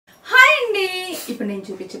ఇప్పుడు నేను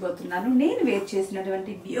చూపించబోతున్నాను నేను వేర్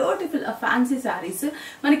చేసినటువంటి బ్యూటిఫుల్ ఫ్యాన్సీ సారీస్.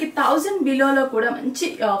 మనకి 1000 బిలోలో కూడా మంచి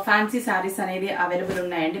ఫ్యాన్సీ సారీస్ అనేది అవైలబుల్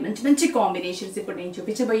ఉన్నాయండి. మంచి మంచి కాంబినేషన్స్. ఇప్పుడు నేను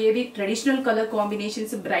చూపించబోయేవి traditional colour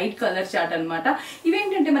combinations, bright colour chart అనమాట.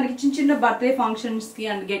 ఇవేంటంటే మనకి చిన్న చిన్న బర్త్డే ఫంక్షన్స్ కి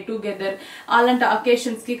అండ్ గెట్ టుగెదర్ అలాంటి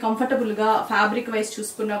అకేషన్స్ కి కంఫర్టబుల్ గా ఫ్యాబ్రిక్ వైజ్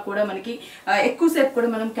చూసుకున్నా కూడా మనకి ఎక్కువసేపు కూడా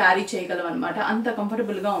మనం క్యారీ చేయగలం అనమాట. అంత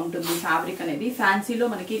కంఫర్టబుల్ గా ఉంటుంది ఫ్యాబ్రిక్ అనేది. ఫ్యాన్సీలో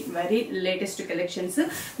మనకి వెరీ లేటెస్ట్ కలెక్షన్స్.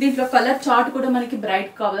 దీంట్లో కలర్ చార్ట్ కూడా మనకి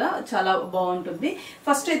బ్రైట్ గా చాలా బాగుంటుంది.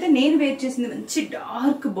 ఫస్ట్ అయితే నేను వేర్ చేసింది మంచి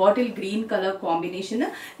dark bottle green colour combination.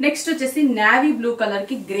 Next వచ్చేసి నేవీ బ్లూ కలర్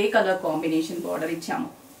కి గ్రే కలర్ కాంబినేషన్ బార్డర్ ఇచ్చాము.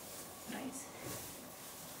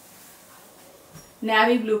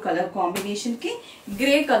 నేవీ బ్లూ కలర్ కాంబినేషన్ కి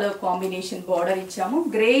గ్రే కలర్ కాంబినేషన్ బార్డర్ ఇచ్చాము.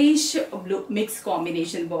 Greyish blue mix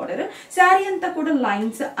combination border. Sari అంతా కూడా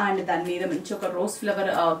లైన్స్ అండ్ దాని మీద మంచి ఒక రోజ్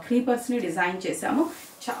ఫ్లవర్ క్రీపర్స్ ని డిజైన్ చేసాము.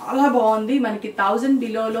 చాలా బాగుంది. మనకి 1000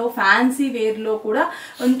 బిలోలో ఫ్యాన్సీ వేర్ లో కూడా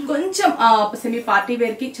కొంచెం సెమీ పార్టీ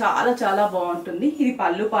వేర్ కి చాలా చాలా బాగుంటుంది. ఇది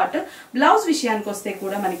పళ్ళు పార్ట్. బ్లౌజ్ విషయానికి వస్తే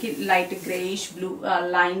కూడా మనకి light greyish blue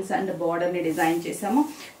lines and border ని డిజైన్ చేసాము.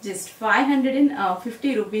 Just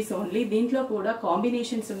 550 rupees only. దీంట్లో కూడా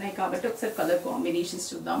కాంబినేషన్స్ ఉన్నాయి కాబట్టి ఒకసారి కలర్ కాంబినేషన్స్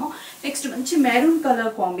చూద్దాము. నెక్స్ట్ మంచి మెరూన్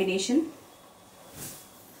కలర్ కాంబినేషన్.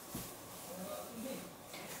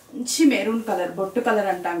 మంచి మెరూన్ కలర్, బొట్టు కలర్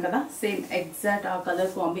అంటాం కదా, సేమ్ ఎగ్జాక్ట్ ఆ కలర్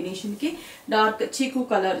కాంబినేషన్ కి డార్క్ చీకు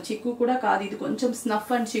కలర్, చీకు కూడా కాదు ఇది కొంచెం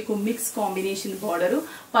స్నఫ్ అండ్ చీకు మిక్స్ కాంబినేషన్ బార్డర్.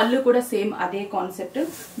 పళ్ళు కూడా సేమ్ అదే కాన్సెప్ట్.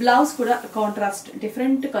 బ్లౌజ్ కూడా కాంట్రాస్ట్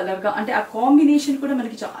డిఫరెంట్ కలర్ గా, అంటే ఆ కాంబినేషన్ కూడా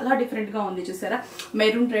మనకి చాలా డిఫరెంట్ గా ఉంది. చూసారా,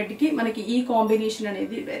 మెరూన్ రెడ్ కి మనకి ఈ కాంబినేషన్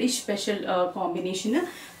అనేది very special combination.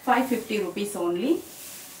 550 rupees only.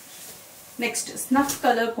 Next snuff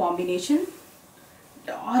colour combination,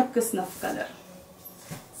 dark snuff colour.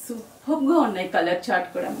 Super గా ఉన్నాయి కలర్ చార్ట్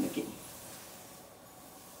కూడా మనకి.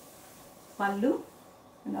 పళ్ళు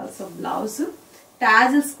అండ్ ఆల్సో బ్లౌజ్.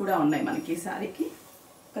 టాజిల్స్ కూడా ఉన్నాయి మనకి ఈ సారీకి.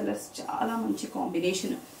 కలర్స్ చాలా మంచి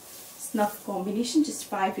combination. Snuff combination just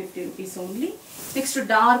 550 rupees only. Next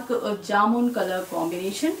dark jamun colour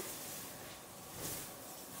combination.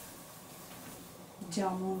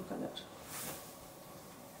 Jamun colour,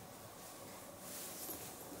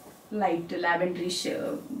 light lavenderish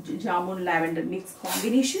jamun lavender mix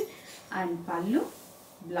combination and పళ్ళు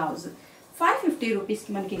బ్లౌజ్. 550 రూపీస్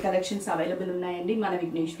కి మనకి కలెక్షన్స్ అవైలబుల్ ఉన్నాయండి మన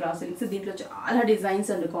విఘ్నేశ్వర సిల్క్స్. దీంట్లో చాలా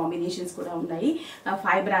డిజైన్స్ అండ్ కాంబినేషన్స్ కూడా ఉన్నాయి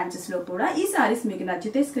 5 బ్రాంచెస్ లో కూడా. ఈ సారీస్ మీకు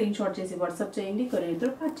నచ్చితే స్క్రీన్ షాట్ చేసి వాట్సాప్ చేయండి, కొరియర్ తో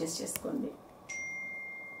పర్చేస్ చేసుకోండి.